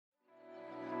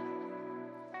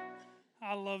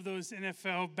I love those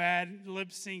NFL bad lip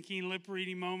syncing, lip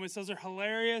reading moments. Those are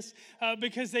hilarious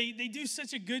because they do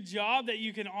such a good job that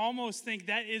you can almost think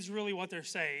that is really what they're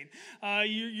saying.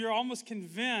 You're almost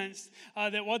convinced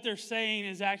that what they're saying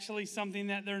is actually something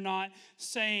that they're not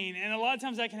saying. And a lot of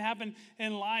times that can happen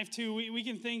in life too. We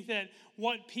can think that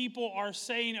what people are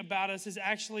saying about us is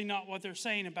actually not what they're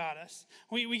saying about us.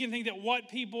 We can think that what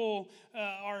people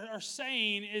are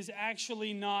saying is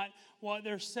actually not what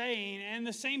they're saying. And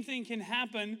the same thing can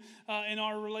happen in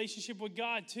our relationship with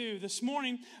God too. This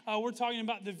morning, we're talking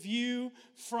about the view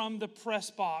from the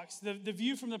press box, the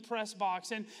view from the press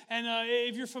box. And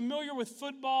if you're familiar with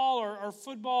football or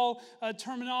football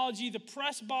terminology, the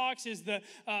press box is the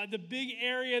big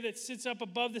area that sits up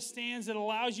above the stands that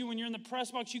allows you, when you're in the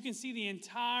press box, you can see the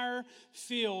entire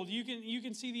field. You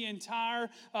can see the entire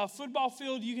football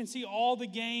field. You can see all the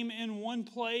game in one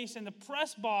place. And the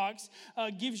press box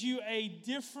gives you a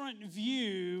different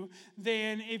view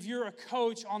than if you're a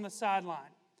coach on the sideline.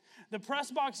 The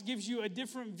press box gives you a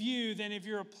different view than if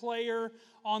you're a player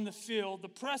on the field. The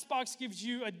press box gives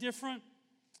you a different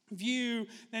view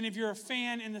than if you're a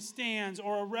fan in the stands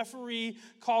or a referee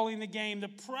calling the game. The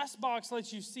press box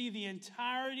lets you see the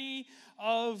entirety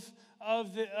of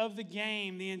the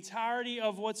game, the entirety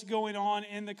of what's going on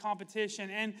in the competition.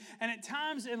 And at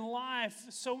times in life,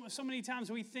 so many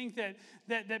times we think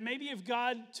that maybe if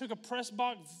God took a press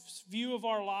box view of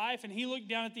our life and he looked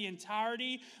down at the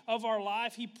entirety of our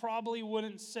life, he probably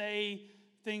wouldn't say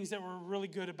things that were really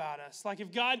good about us. Like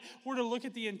if God were to look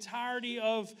at the entirety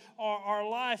of our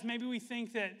life, maybe we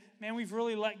think that, man, we've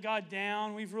really let God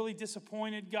down. We've really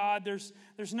disappointed God. There's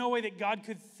no way that God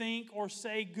could think or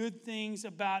say good things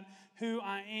about who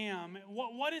I am.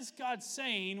 What is God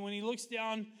saying when he looks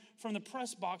down from the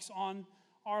press box on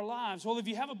our lives? Well, if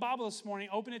you have a Bible this morning,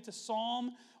 open it to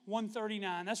Psalm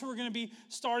 139. That's where we're going to be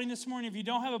starting this morning. If you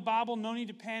don't have a Bible, no need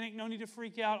to panic, no need to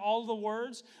freak out. All of the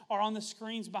words are on the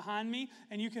screens behind me,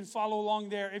 and you can follow along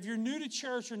there. If you're new to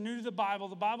church or new to the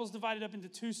Bible is divided up into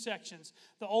two sections,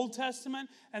 the Old Testament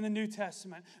and the New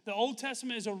Testament. The Old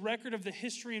Testament is a record of the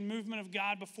history and movement of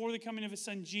God before the coming of his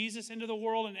son Jesus into the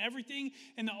world, and everything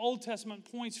in the Old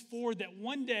Testament points forward that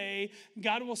one day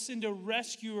God will send a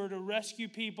rescuer to rescue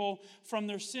people from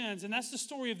their sins. And that's the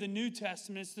story of the New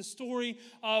Testament. It's the story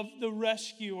of the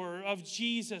rescuer, of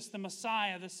Jesus, the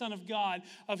Messiah, the Son of God,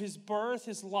 of his birth,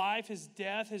 his life, his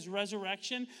death, his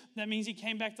resurrection. That means he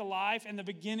came back to life, and the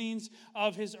beginnings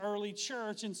of his early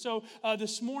church. And so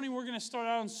this morning we're going to start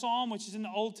out in Psalm, which is in the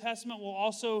Old Testament. We'll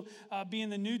also be in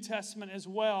the New Testament as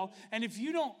well. And if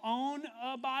you don't own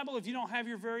a Bible, if you don't have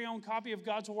your very own copy of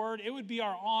God's Word, it would be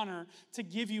our honor to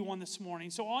give you one this morning.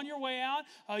 So on your way out,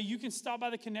 you can stop by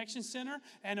the Connection Center,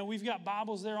 and we've got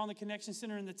Bibles there on the Connection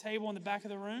Center in the table in the back of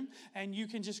the room, and you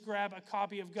can just grab a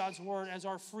copy of God's Word as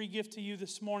our free gift to you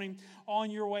this morning on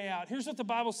your way out. Here's what the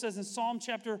Bible says in Psalm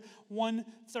chapter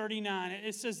 139.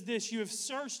 It says this: "You have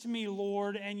searched me,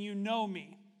 Lord, and you know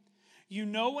me. You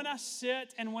know when I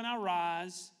sit and when I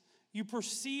rise. You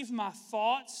perceive my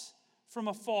thoughts from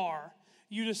afar.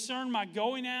 You discern my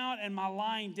going out and my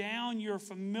lying down. You're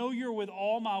familiar with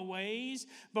all my ways.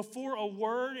 Before a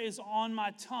word is on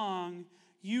my tongue,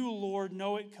 you, Lord,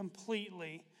 know it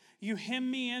completely. You hem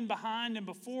me in behind, and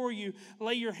before you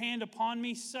lay your hand upon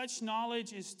me. Such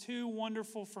knowledge is too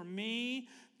wonderful for me,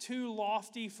 too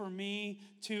lofty for me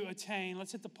to attain."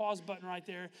 Let's hit the pause button right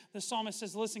there. The psalmist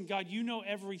says, listen, God, you know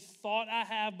every thought I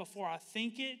have before I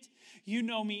think it. You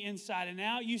know me inside and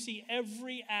out. You see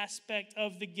every aspect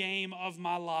of the game of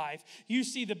my life. You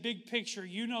see the big picture.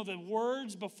 You know the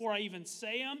words before I even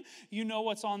say them. You know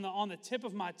what's on the tip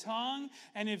of my tongue.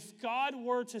 And if God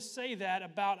were to say that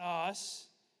about us,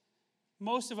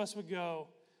 most of us would go,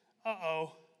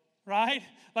 uh-oh, right?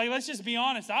 Like, let's just be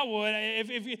honest. I would.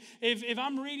 If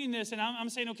I'm reading this and I'm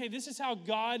saying, okay, this is how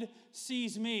God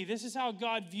sees me. This is how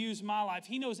God views my life.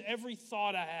 He knows every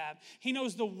thought I have. He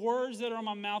knows the words that are in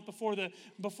my mouth before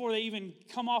they even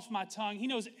come off my tongue. He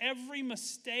knows every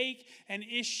mistake and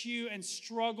issue and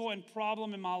struggle and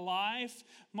problem in my life.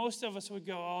 Most of us would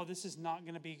go, oh, this is not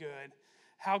going to be good.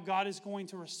 How God is going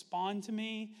to respond to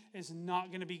me is not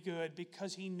going to be good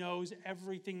because he knows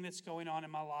everything that's going on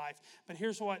in my life. But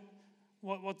here's what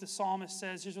the psalmist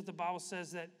says. Here's what the Bible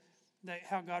says that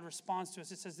how God responds to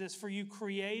us. It says this: "For you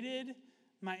created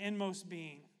my inmost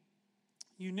being.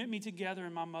 You knit me together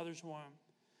in my mother's womb.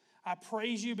 I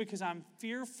praise you because I'm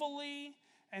fearfully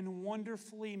and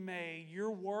wonderfully made. Your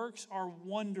works are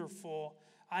wonderful.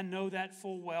 I know that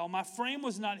full well. My frame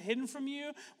was not hidden from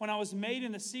you when I was made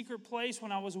in the secret place,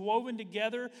 when I was woven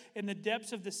together in the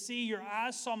depths of the sea. Your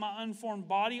eyes saw my unformed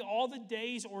body. All the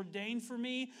days ordained for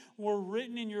me were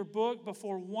written in your book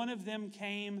before one of them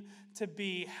came to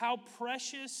be. How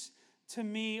precious to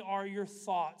me are your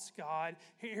thoughts, God.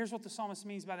 Here's what the psalmist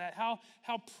means by that. How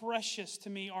precious to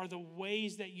me are the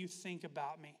ways that you think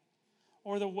about me,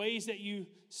 or the ways that you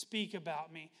speak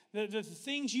about me. The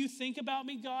things you think about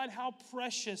me, God, how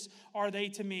precious are they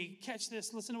to me? Catch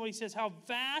this. Listen to what he says. How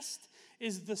vast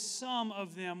is the sum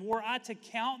of them. Were I to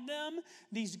count them,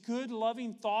 these good,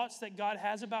 loving thoughts that God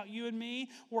has about you and me,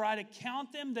 were I to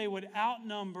count them, they would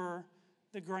outnumber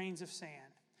the grains of sand.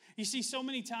 You see, so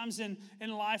many times in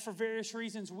life, for various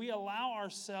reasons, we allow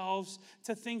ourselves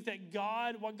to think that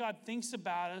God, what God thinks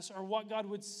about us or what God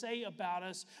would say about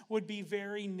us would be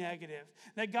very negative,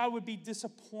 that God would be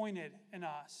disappointed in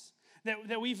us,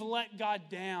 that we've let God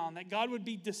down, that God would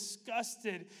be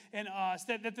disgusted in us,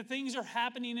 that the things are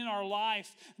happening in our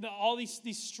life, all these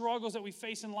struggles that we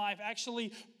face in life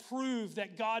actually prove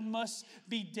that God must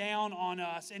be down on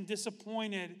us and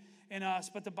disappointed in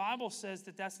us. But the Bible says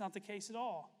that that's not the case at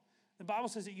all. The Bible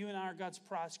says that you and I are God's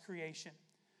prized creation,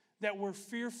 that we're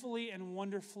fearfully and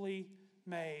wonderfully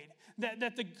made,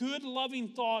 that the good, loving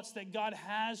thoughts that God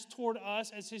has toward us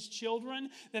as His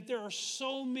children, that there are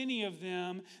so many of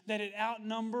them that it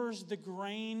outnumbers the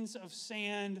grains of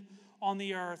sand on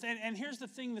the earth. And here's the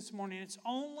thing this morning. It's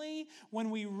only when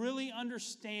we really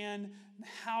understand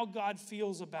how God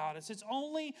feels about us. It's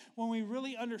only when we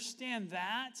really understand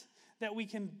that we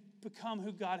can become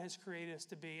who God has created us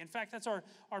to be. In fact, that's our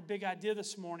big idea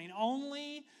this morning.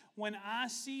 Only when I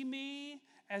see me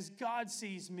as God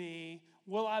sees me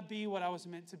will I be what I was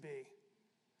meant to be.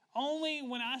 Only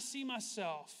when I see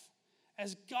myself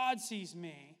as God sees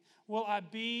me will I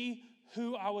be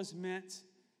who I was meant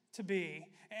to be.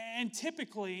 And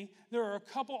typically, there are a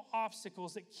couple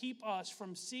obstacles that keep us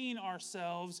from seeing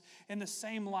ourselves in the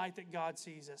same light that God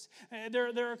sees us.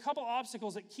 There are a couple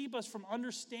obstacles that keep us from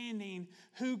understanding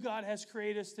who God has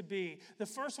created us to be. The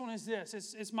first one is this.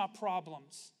 It's my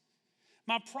problems.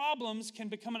 My problems can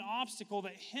become an obstacle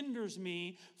that hinders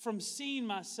me from seeing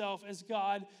myself as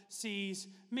God sees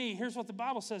me. Here's what the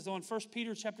Bible says, though, in 1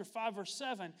 Peter chapter 5, verse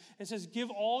 7. It says, give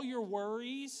all your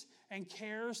worries and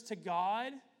cares to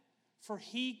God, for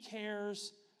He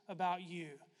cares about you.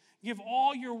 Give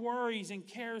all your worries and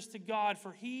cares to God,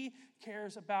 for He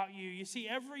cares about you. You see,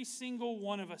 every single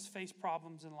one of us face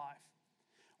problems in life.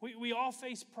 We all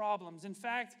face problems. In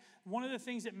fact, one of the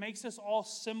things that makes us all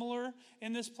similar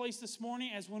in this place this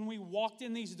morning is when we walked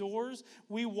in these doors,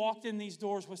 we walked in these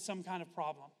doors with some kind of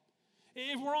problem.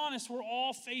 If we're honest, we're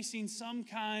all facing some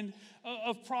kind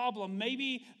of problem.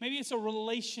 Maybe it's a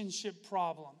relationship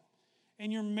problem in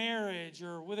your marriage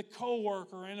or with a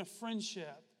coworker in a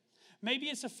friendship. Maybe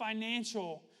it's a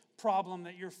financial problem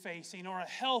that you're facing, or a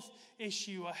health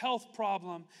issue, a health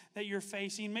problem that you're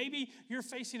facing. Maybe you're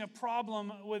facing a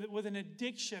problem with an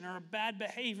addiction or a bad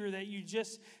behavior that you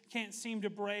just can't seem to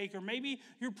break. Or maybe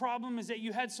your problem is that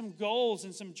you had some goals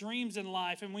and some dreams in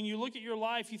life, and when you look at your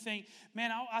life, you think, man,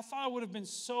 I thought I would have been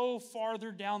so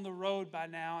farther down the road by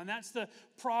now, and that's the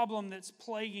problem that's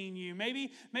plaguing you. Maybe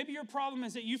your problem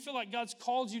is that you feel like God's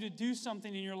called you to do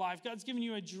something in your life. God's given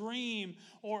you a dream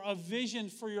or a vision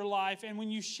for your life, and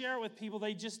when you share it with people,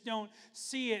 they just don't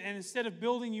see it, and instead of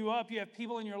building you up, you have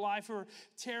people in your life who are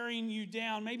tearing you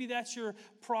down. Maybe that's your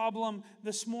problem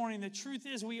this morning. The truth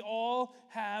is, we all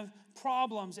have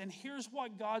problems, and here's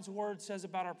what God's word says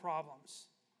about our problems.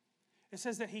 It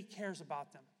says that He cares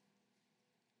about them.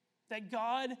 That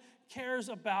God cares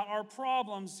about our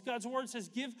problems. God's word says,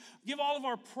 give all of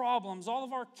our problems, all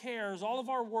of our cares, all of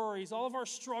our worries, all of our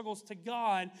struggles to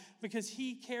God, because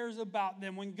He cares about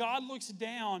them. When God looks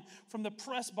down from the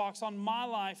Pressbox on my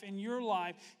life and your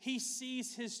life, He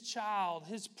sees His child,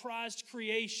 His prized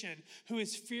creation, who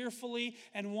is fearfully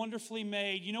and wonderfully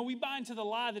made. You know, we buy into the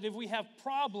lie that if we have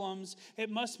problems, it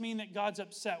must mean that God's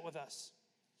upset with us.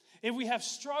 If we have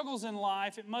struggles in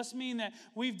life, it must mean that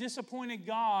we've disappointed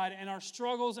God, and our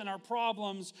struggles and our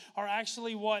problems are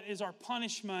actually what is our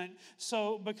punishment,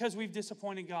 so because we've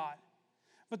disappointed God.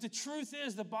 But the truth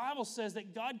is, the Bible says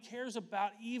that God cares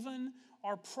about even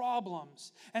our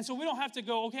problems. And so we don't have to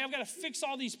go, okay, I've got to fix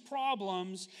all these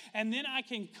problems, and then I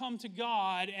can come to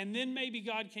God, and then maybe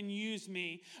God can use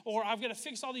me. Or I've got to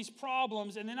fix all these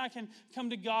problems, and then I can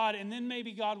come to God, and then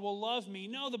maybe God will love me.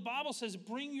 No, the Bible says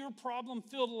bring your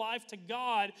problem-filled life to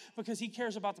God, because He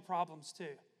cares about the problems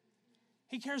too.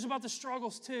 He cares about the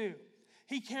struggles too.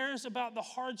 He cares about the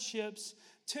hardships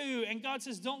too. And God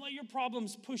says, don't let your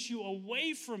problems push you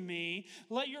away from me.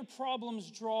 Let your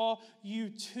problems draw you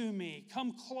to me.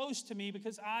 Come close to me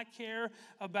because I care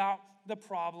about the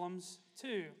problems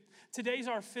too. Today's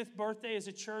our 5th birthday as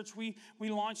a church. We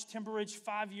launched Timber Ridge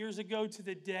 5 years ago to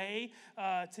the day,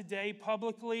 today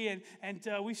publicly, and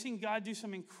we've seen God do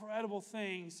some incredible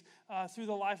things through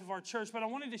the life of our church. But I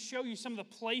wanted to show you some of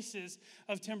the places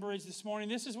of Timber Ridge this morning.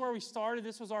 This is where we started.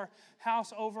 This was our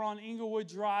house over on Inglewood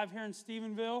Drive here in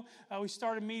Stephenville. We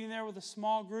started meeting there with a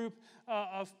small group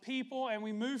of people, and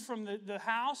we moved from the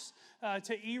house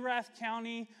to Erath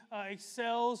County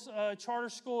Excels Charter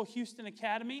School, Houston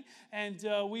Academy, and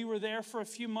we were there for a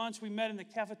few months. We met in the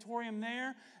cafetorium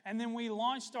there, and then we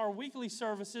launched our weekly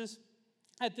services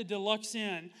at the Deluxe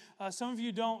Inn. Some of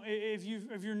you don't, if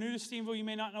you're new to Stephenville, you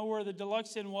may not know where the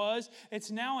Deluxe Inn was.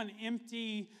 It's now an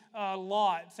empty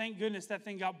lot. Thank goodness that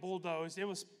thing got bulldozed. It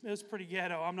was pretty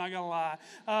ghetto, I'm not going to lie.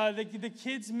 The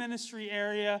kids ministry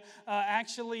area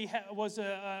actually was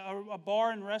a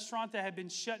bar and restaurant that had been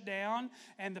shut down,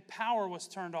 and the power was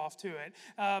turned off to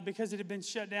it. Because it had been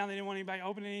shut down, they didn't want anybody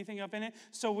opening anything up in it.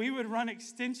 So we would run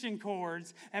extension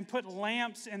cords and put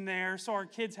lamps in there so our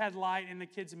kids had light in the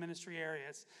kids ministry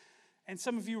areas. And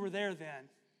some of you were there then.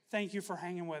 Thank you for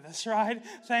hanging with us, right?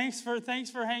 Thanks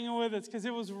for hanging with us, because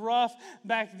it was rough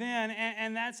back then,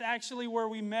 and that's actually where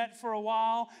we met for a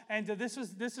while. And this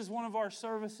is one of our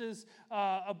services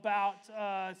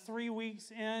about 3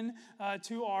 weeks in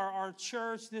to our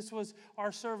church. This was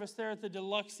our service there at the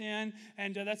Deluxe Inn,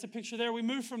 and that's a picture there. We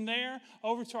moved from there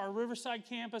over to our Riverside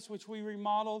campus, which we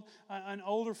remodeled, an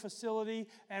older facility,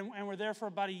 and we're there for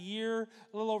about a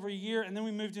little over a year, and then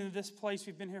we moved into this place.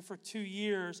 We've been here for 2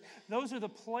 years. Those are the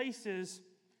places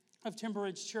of Timber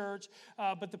Ridge Church,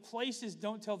 but the places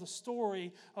don't tell the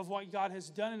story of what God has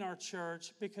done in our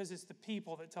church, because it's the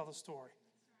people that tell the story.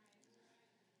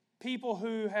 People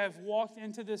who have walked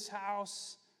into this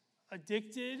house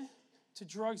addicted to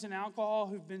drugs and alcohol,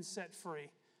 who've been set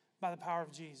free by the power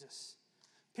of Jesus.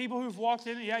 People who've walked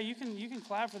in, yeah, you can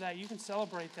clap for that. You can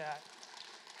celebrate that.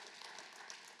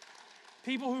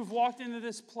 People who've walked into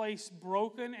this place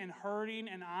broken and hurting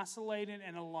and isolated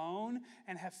and alone,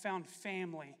 and have found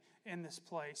family in this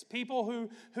place. People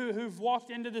who've walked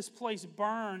into this place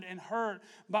burned and hurt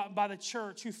by the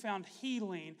church, who found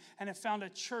healing and have found a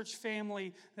church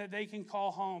family that they can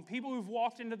call home. People who've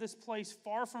walked into this place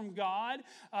far from God,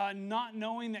 not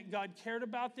knowing that God cared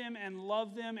about them and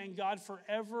loved them, and God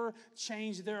forever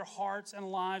changed their hearts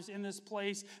and lives in this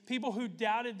place. People who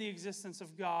doubted the existence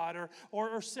of God,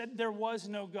 or said there was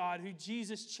no God, who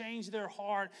Jesus changed their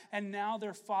heart, and now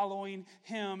they're following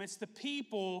Him. It's the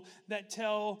people that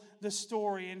tell the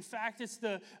story. In fact, it's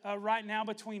right now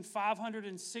between 500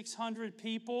 and 600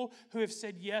 people who have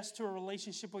said yes to a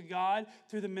relationship with God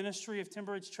through the ministry of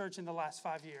Timber Ridge Church in the last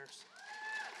 5 years.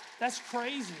 That's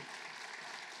crazy.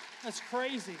 That's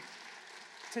crazy.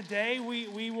 Today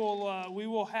we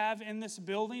will have in this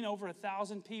building over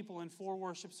 1,000 people in 4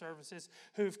 worship services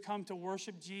who've come to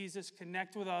worship Jesus,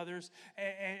 connect with others,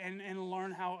 and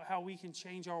learn how we can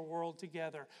change our world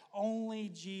together. Only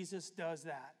Jesus does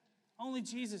that. Only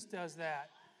Jesus does that.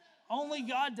 Only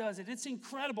God does it. It's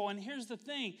incredible. And here's the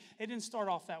thing. It didn't start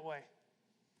off that way.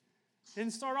 It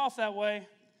didn't start off that way. It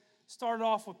started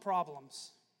off with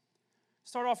problems.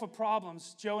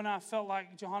 Johanna and I felt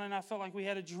like we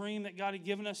had a dream that God had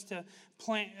given us to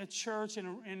plant a church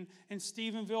in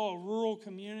Stephenville, a rural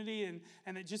community, and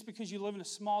that just because you live in a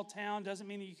small town doesn't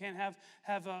mean that you can't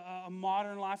have a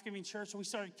modern, life-giving church. So we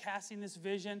started casting this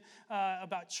vision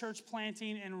about church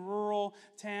planting in rural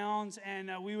towns,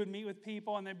 and we would meet with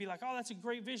people, and they'd be like, "Oh, that's a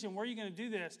great vision. Where are you going to do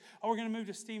this?" "Oh, we're going to move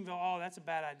to Stephenville." "Oh, that's a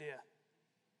bad idea.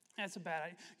 That's a bad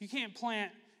idea. You can't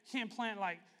plant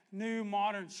like new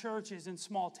modern churches in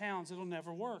small towns. It'll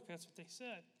never work." That's what they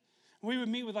said. We would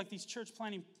meet with like these church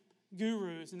planting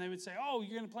gurus, and they would say, "Oh,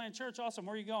 you're going to plant a church? Awesome.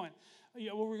 Where are you going?"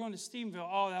 "Yeah, well, we're going to Stephenville."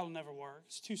 "Oh, that'll never work.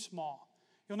 It's too small.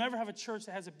 You'll never have a church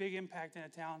that has a big impact in a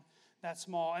town that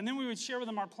small." And then we would share with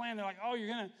them our plan. They're like, "Oh, you're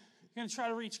going to try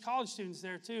to reach college students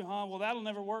there too, huh? Well, that'll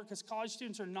never work, because college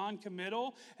students are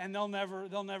non-committal, and they'll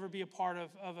never be a part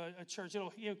of a church.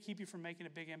 It'll keep you from making a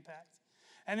big impact."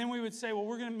 And then we would say, "Well,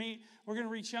 we're going to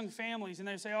reach young families." And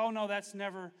they'd say, "Oh, no, that's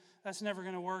never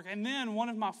going to work." And then one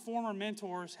of my former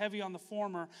mentors, heavy on the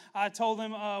former, I told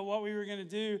him what we were going to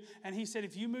do. And he said,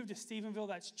 "If you move to Stephenville,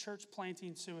 that's church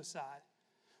planting suicide."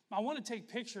 I want to take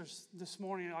pictures this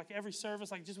morning, like every service,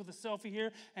 like just with a selfie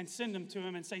here, and send them to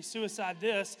him and say, "Suicide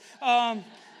this."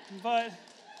 But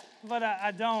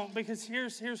I don't, because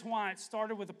here's why. It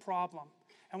started with a problem.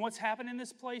 And what's happened in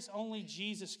this place, only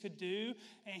Jesus could do.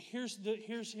 And here's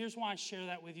why I share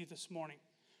that with you this morning.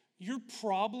 Your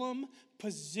problem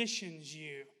positions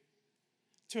you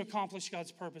to accomplish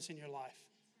God's purpose in your life.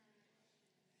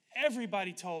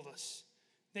 Everybody told us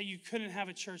that you couldn't have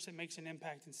a church that makes an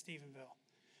impact in Stephenville.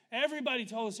 Everybody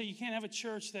told us that you can't have a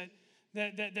church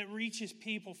that reaches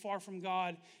people far from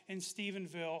God in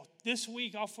Stephenville. This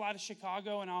week, I'll fly to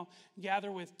Chicago and I'll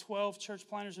gather with 12 church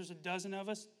planters. There's a dozen of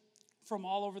us from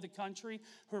all over the country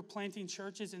who are planting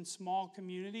churches in small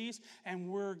communities, and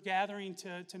we're gathering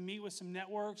to meet with some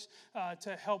networks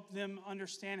to help them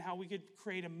understand how we could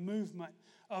create a movement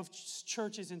of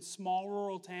churches in small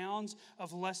rural towns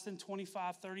of less than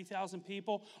 25, 30,000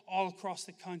 people all across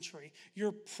the country.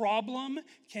 Your problem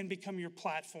can become your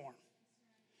platform.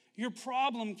 Your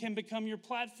problem can become your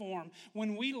platform.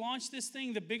 When we launched this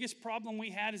thing, the biggest problem we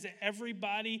had is that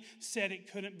everybody said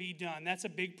it couldn't be done. That's a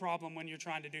big problem when you're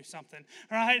trying to do something,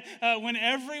 right? When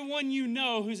everyone you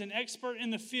know who's an expert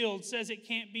in the field says it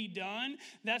can't be done,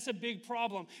 that's a big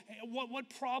problem. What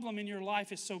problem in your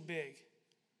life is so big?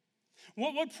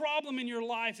 What problem in your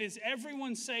life is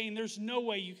everyone saying there's no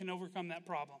way you can overcome that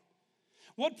problem?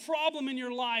 What problem in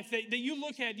your life that you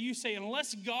look at, you say,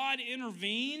 unless God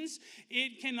intervenes,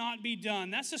 it cannot be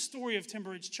done? That's the story of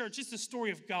Timber Ridge Church. It's the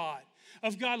story of God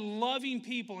loving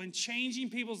people and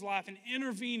changing people's life and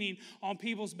intervening on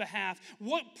people's behalf.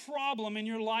 What problem in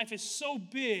your life is so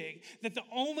big that the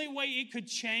only way it could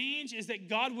change is that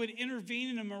God would intervene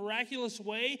in a miraculous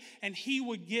way and He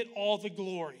would get all the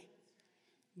glory?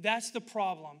 That's the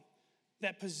problem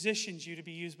that positions you to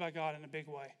be used by God in a big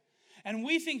way. And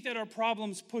we think that our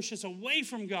problems push us away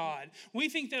from God. We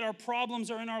think that our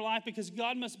problems are in our life because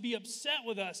God must be upset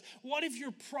with us. What if your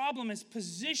problem has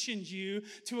positioned you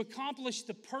to accomplish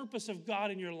the purpose of God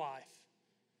in your life?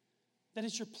 That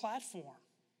it's your platform.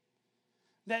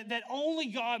 That only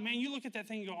God, man, you look at that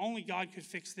thing and go, only God could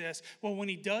fix this. Well, when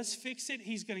He does fix it,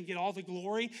 He's going to get all the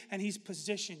glory, and He's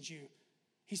positioned you.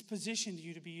 He's positioned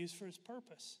you to be used for His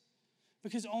purpose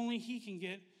because only He can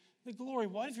get the glory.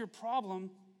 What if your problem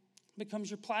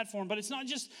becomes your platform? But it's not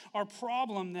just our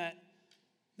problem that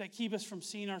keep us from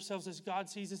seeing ourselves as God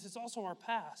sees us. It's also our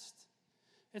past.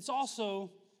 It's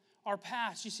also our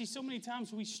past. You see, so many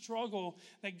times we struggle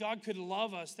that God could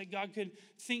love us, that God could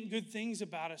think good things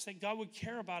about us, that God would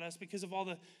care about us because of all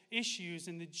the issues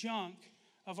and the junk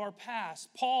of our past.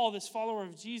 Paul, this follower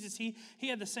of Jesus, he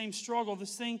had the same struggle.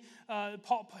 This thing,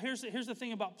 here's the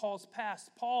thing about Paul's past.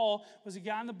 Paul was a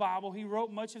guy in the Bible. He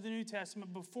wrote much of the New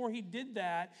Testament. Before he did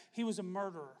that, he was a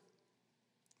murderer.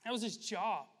 That was his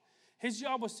job. His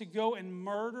job was to go and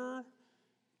murder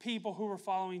people who were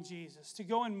following Jesus, to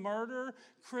go and murder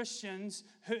Christians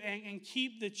and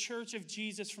keep the church of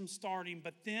Jesus from starting.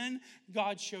 But then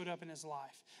God showed up in his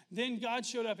life. Then God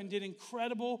showed up and did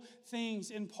incredible things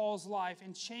in Paul's life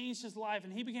and changed his life,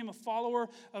 and he became a follower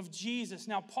of Jesus.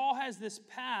 Now, Paul has this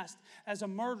past as a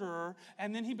murderer,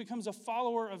 and then he becomes a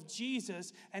follower of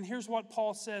Jesus. And here's what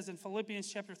Paul says in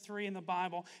Philippians chapter 3 in the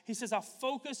Bible. He says, I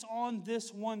focus on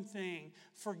this one thing,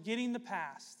 forgetting the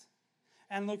past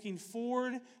and looking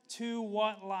forward to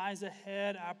what lies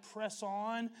ahead. I press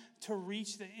on to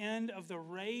reach the end of the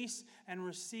race and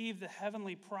receive the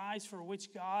heavenly prize for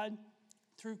which God,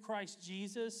 through Christ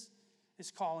Jesus,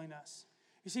 is calling us.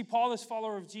 You see, Paul, this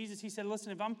follower of Jesus, he said,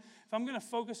 listen, if I'm going to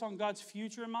focus on God's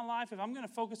future in my life, if I'm going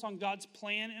to focus on God's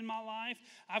plan in my life,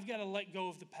 I've got to let go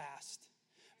of the past.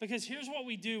 Because here's what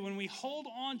we do when we hold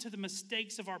on to the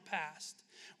mistakes of our past,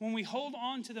 when we hold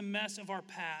on to the mess of our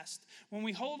past, when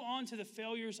we hold on to the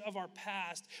failures of our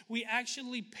past, we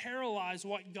actually paralyze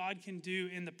what God can do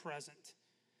in the present.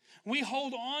 We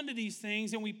hold on to these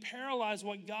things and we paralyze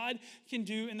what God can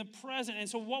do in the present. And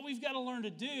so what we've got to learn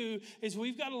to do is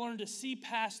we've got to learn to see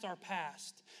past our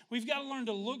past. We've got to learn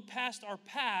to look past our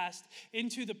past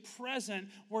into the present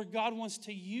where God wants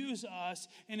to use us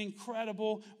in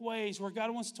incredible ways, where God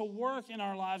wants to work in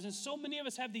our lives. And so many of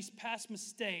us have these past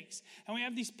mistakes, and we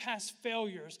have these past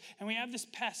failures, and we have this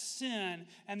past sin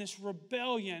and this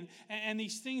rebellion and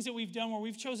these things that we've done where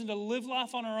we've chosen to live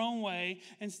life on our own way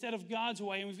instead of God's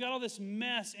way. And we've got all this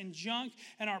mess and junk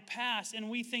in our past, and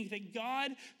we think that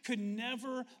God could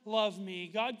never love me.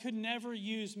 God could never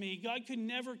use me. God could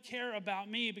never care about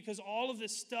me because all of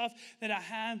this stuff that I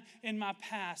have in my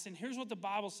past. And here's what the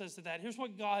Bible says to that. Here's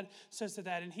what God says to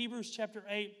that. In Hebrews chapter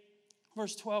 8,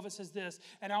 verse 12, it says this,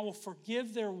 and I will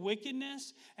forgive their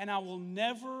wickedness, and I will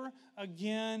never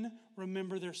again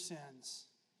remember their sins.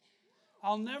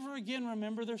 I'll never again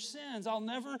remember their sins. I'll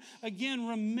never again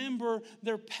remember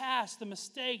their past, the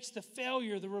mistakes, the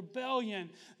failure, the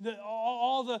rebellion,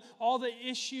 all the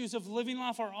issues of living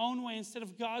life our own way instead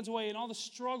of God's way, and all the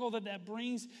struggle that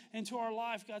brings into our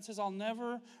life. God says, I'll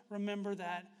never remember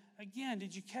that Again,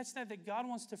 did you catch that? That God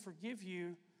wants to forgive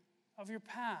you of your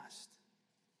past.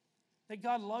 That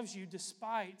God loves you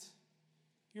despite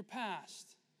your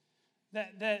past.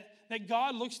 That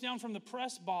God looks down from the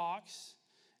press box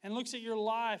and looks at your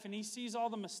life and He sees all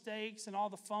the mistakes and all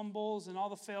the fumbles and all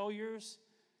the failures.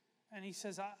 And He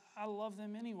says, I love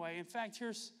them anyway. In fact,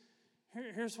 here's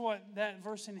what that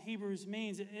verse in Hebrews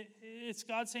means. It's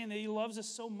God saying that He loves us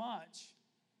so much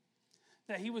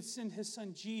that He would send His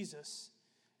Son Jesus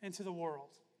into the world.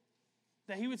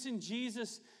 That He would send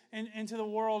Jesus into the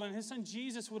world, and His Son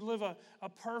Jesus would live a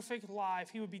perfect life.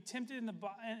 He would be tempted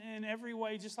in every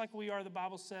way, just like we are, the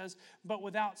Bible says, but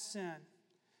without sin.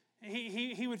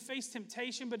 He would face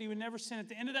temptation, but He would never sin. At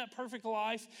the end of that perfect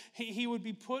life, he would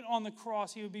be put on the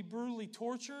cross. He would be brutally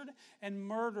tortured and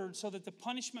murdered so that the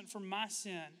punishment for my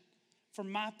sin, for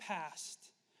my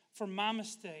past, for my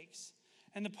mistakes,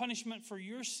 and the punishment for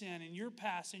your sin and your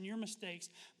past and your mistakes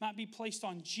might be placed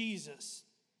on Jesus,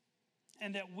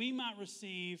 and that we might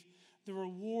receive the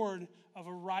reward of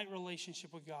a right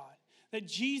relationship with God. That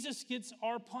Jesus gets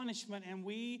our punishment and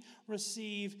we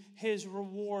receive His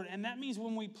reward. And that means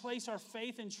when we place our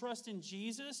faith and trust in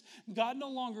Jesus, God no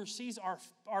longer sees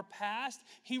our past.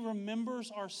 He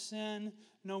remembers our sin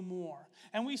no more.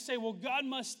 And we say, well, God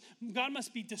must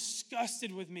be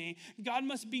disgusted with me. God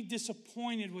must be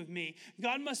disappointed with me.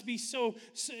 God must be so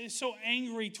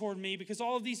angry toward me because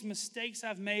all of these mistakes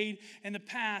I've made in the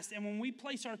past. And when we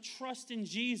place our trust in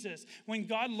Jesus, when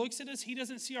God looks at us, He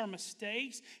doesn't see our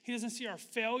mistakes. He doesn't see our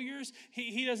failures.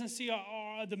 He doesn't see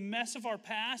the mess of our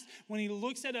past. When He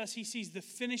looks at us, He sees the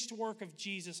finished work of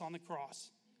Jesus on the cross.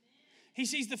 He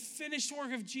sees the finished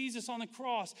work of Jesus on the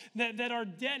cross, that our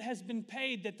debt has been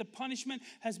paid, that the punishment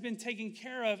has been taken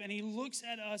care of, and He looks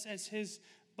at us as His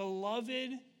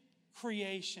beloved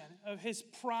creation, of His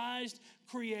prized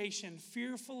creation,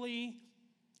 fearfully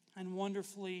and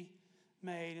wonderfully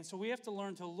made. And so we have to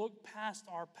learn to look past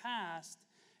our past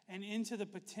and into the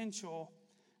potential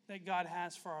that God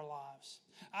has for our lives.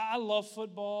 I love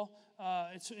football.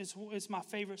 It's my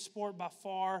favorite sport by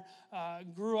far.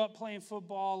 Grew up playing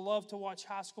football. Love to watch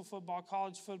high school football,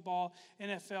 college football,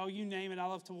 NFL, you name it. I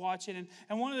love to watch it.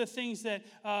 And one of the things that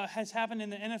has happened in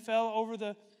the NFL over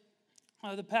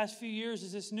the past few years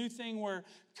is this new thing where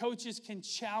coaches can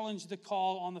challenge the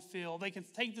call on the field. They can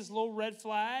take this little red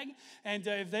flag, and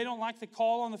if they don't like the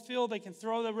call on the field, they can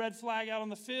throw the red flag out on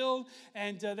the field,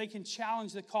 and they can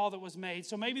challenge the call that was made.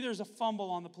 So maybe there's a fumble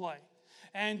on the play.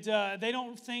 And they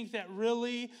don't think that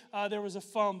really there was a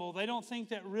fumble. They don't think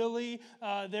that really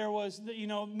there was,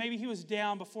 maybe he was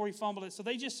down before he fumbled it. So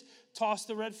they just tossed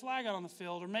the red flag out on the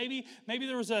field. Or maybe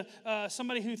there was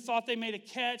somebody who thought they made a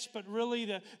catch, but really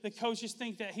the coaches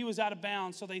think that he was out of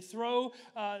bounds. So they throw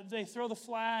the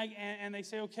flag and they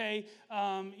say, okay,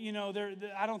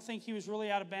 I don't think he was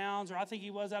really out of bounds, or I think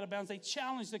he was out of bounds. They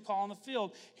challenge the call on the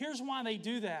field. Here's why they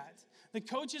do that. The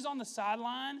coaches on the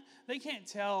sideline, they can't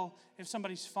tell if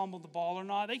somebody's fumbled the ball or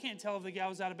not. They can't tell if the guy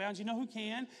was out of bounds. You know who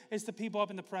can? It's the people up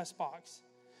in the press box.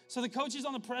 So the coaches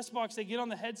on the press box, they get on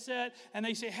the headset and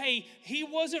they say, hey, he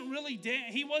wasn't really down.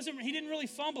 He didn't really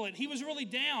fumble it. He was really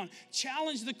down.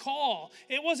 Challenge the call.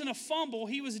 It wasn't a fumble.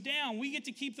 He was down. We get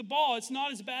to keep the ball. It's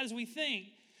not as bad as we think.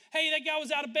 Hey, that guy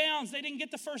was out of bounds. They didn't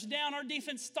get the first down. Our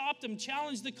defense stopped him.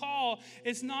 Challenge the call.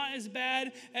 It's not as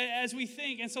bad as we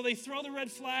think. And so they throw the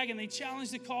red flag and they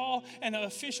challenge the call. And the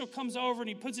official comes over and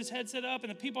he puts his headset up.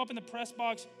 And the people up in the press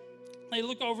box, they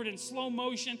look over it in slow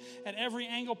motion at every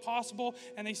angle possible.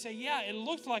 And they say, yeah, it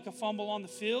looked like a fumble on the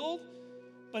field,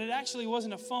 but it actually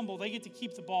wasn't a fumble. They get to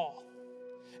keep the ball.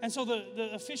 And so the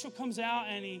official comes out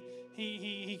and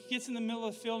he gets in the middle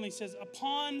of the field and he says,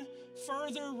 upon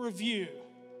further review,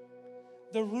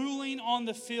 the ruling on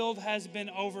the field has been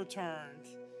overturned.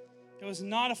 It was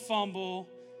not a fumble.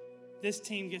 This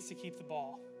team gets to keep the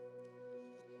ball.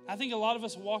 I think a lot of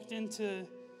us walked into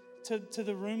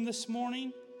the room this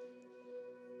morning,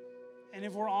 and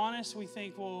if we're honest, we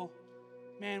think, well,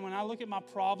 man, when I look at my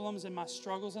problems and my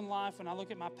struggles in life, when I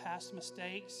look at my past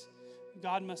mistakes,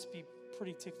 God must be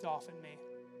pretty ticked off at me.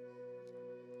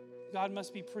 God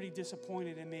must be pretty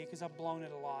disappointed in me because I've blown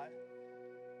it a lot.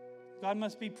 God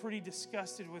must be pretty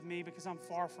disgusted with me because I'm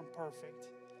far from perfect.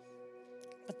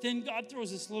 But then God throws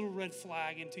this little red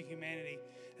flag into humanity,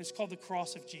 and it's called the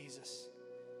cross of Jesus.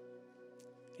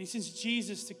 And He sends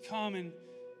Jesus to come and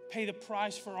pay the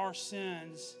price for our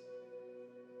sins.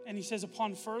 And He says,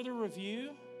 upon further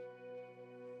review,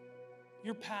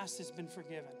 your past has been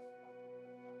forgiven.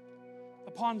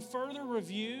 Upon further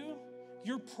review,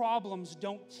 your problems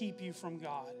don't keep you from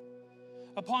God.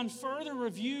 Upon further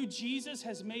review, Jesus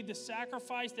has made the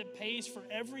sacrifice that pays for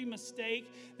every mistake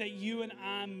that you and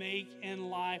I make in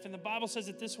life. And the Bible says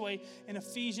it this way in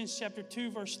Ephesians chapter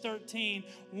 2, verse 13.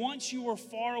 Once you were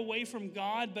far away from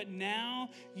God, but now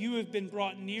you have been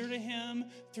brought near to Him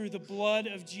through the blood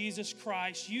of Jesus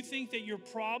Christ. You think that your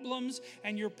problems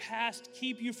and your past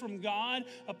keep you from God?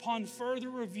 Upon further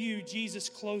review, Jesus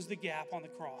closed the gap on the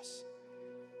cross.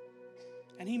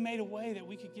 And He made a way that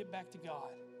we could get back to God.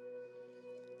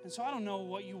 And so I don't know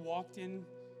what you walked in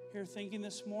here thinking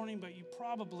this morning, but you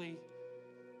probably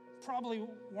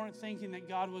weren't thinking that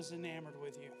God was enamored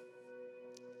with you.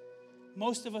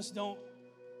 Most of us don't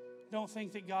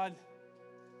think that God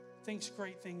thinks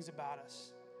great things about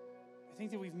us. I think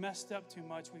that we've messed up too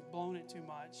much. We've blown it too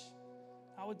much.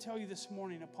 I would tell you this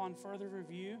morning, upon further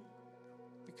review,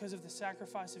 because of the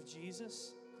sacrifice of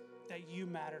Jesus, that you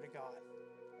matter to God.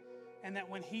 And that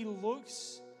when He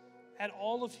looks at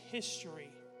all of history,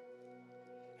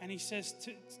 and He says,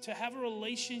 to have a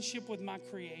relationship with my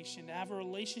creation, to have a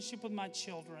relationship with my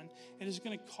children, it is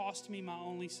going to cost me my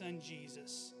only son,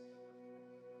 Jesus.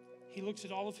 He looks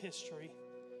at all of history,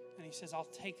 and He says, I'll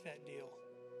take that deal.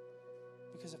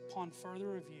 Because upon further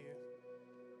review,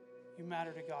 you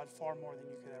matter to God far more than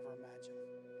you could ever imagine.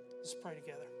 Let's pray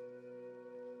together.